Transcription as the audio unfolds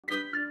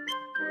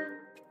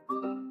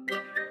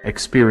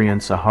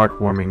Experience a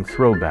heartwarming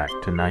throwback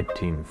to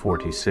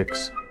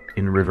 1946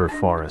 in River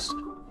Forest,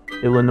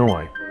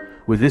 Illinois,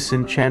 with this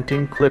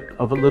enchanting clip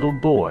of a little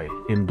boy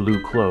in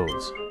blue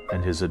clothes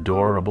and his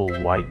adorable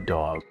white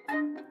dog.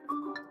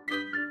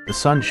 The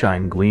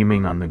sunshine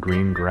gleaming on the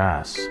green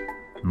grass,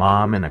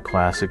 mom in a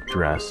classic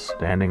dress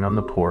standing on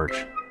the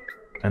porch,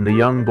 and the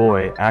young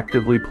boy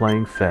actively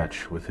playing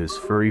fetch with his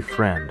furry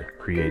friend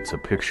creates a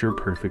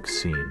picture-perfect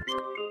scene.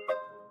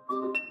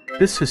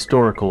 This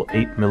historical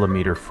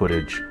 8mm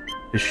footage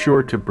is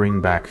sure to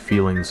bring back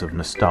feelings of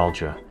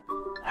nostalgia,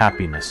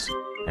 happiness,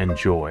 and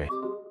joy.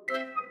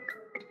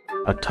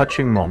 A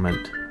touching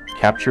moment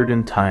captured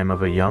in time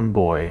of a young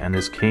boy and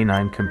his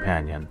canine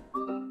companion,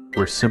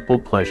 where simple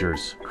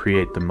pleasures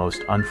create the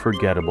most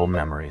unforgettable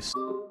memories.